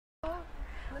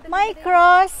May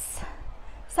cross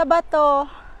sa bato.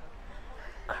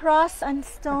 Cross and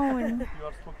stone. You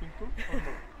are smoking too? Or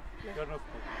no? You are not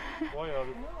smoking. Why are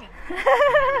you? No?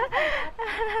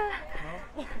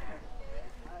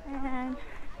 Ayan.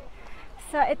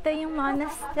 So, ito yung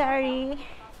monastery.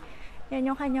 Yan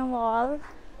yung kanyang wall.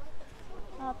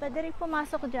 Pwede rin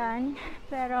pumasok dyan.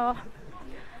 Pero,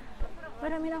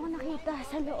 marami na ako nakita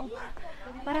sa loob.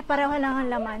 Para lang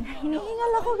ang laman.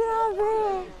 Hinihingal ako,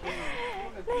 grabe.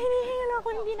 Hinihingal ako,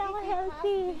 hindi na ako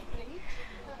healthy.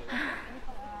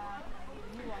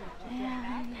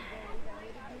 Ayan.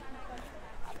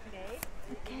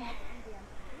 Okay.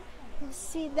 You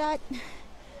see that?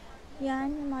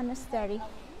 Yan, monastery.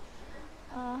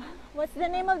 What's the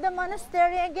name of the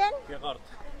monastery again? Geghard.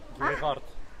 Geghard.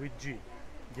 With G.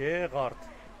 Geghard.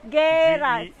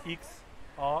 Geghard.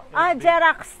 G-E-X-A-R-D.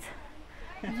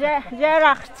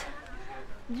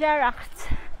 Geghard.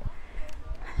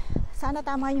 Sana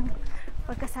tama yung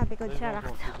pagkasabi ko,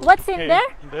 Geghard. What's in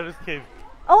there? There is cave.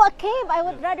 Oh, a cave. I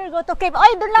would rather go to cave.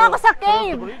 Oy, doon lang ako sa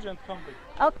cave.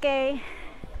 Okay.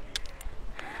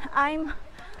 I'm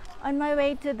on my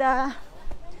way to the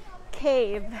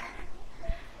cave.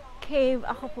 Cave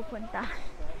ako pupunta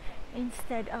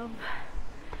instead of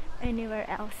anywhere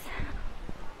else.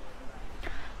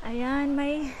 Ayan,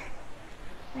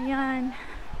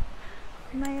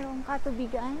 mayroong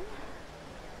katubigan.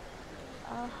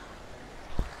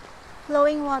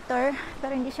 Flowing water,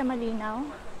 pero hindi siya malinaw.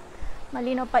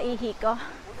 Malinaw pa ihi ko.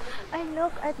 I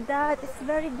look at that. It's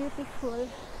very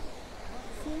beautiful.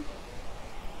 See?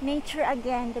 Nature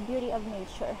again, the beauty of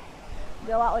nature.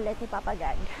 Gawa ulit ni Papa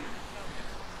God.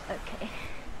 Okay.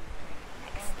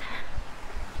 Next.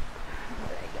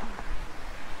 There we go.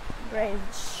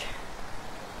 Bridge.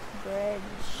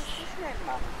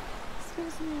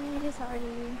 Excuse me,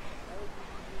 sorry.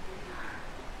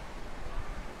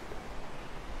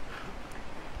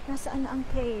 Nasaan ang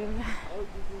cave?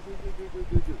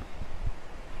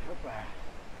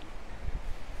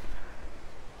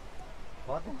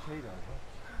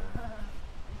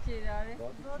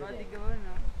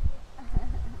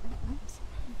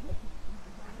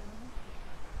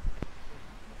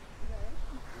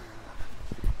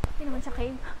 Hindi naman sa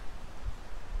cave.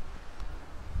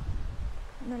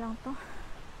 Ano lang to?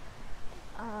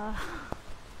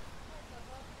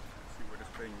 See where the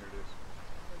stranger is.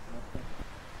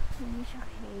 Hindi siya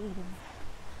cave.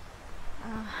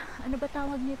 Ano ba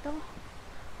tawag nito?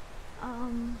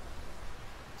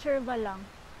 Churba lang.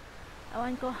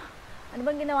 Awan ko. Ano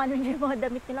bang ginawa nun yung mga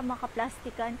damit nila?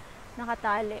 Makaplastikan.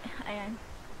 Nakatali. Ayan.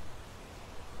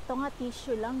 Ito nga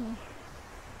tissue lang eh.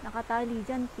 Nakatali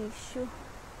dyan. Tissue.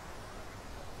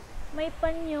 May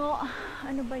panyo.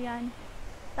 Ano ba yan?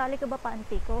 Tali ko ba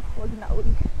panty ko? Huwag na huwag.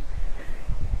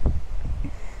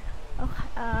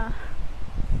 Okay.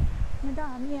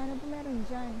 Madami. Ano ba meron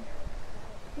dyan?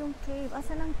 Yung cave.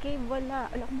 Asan ang cave?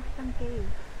 Wala. Wala akong makitang cave.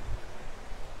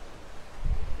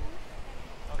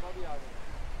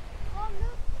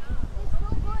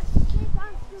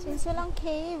 Since walang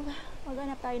cave,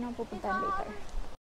 maghanap tayo ng pupuntahan later.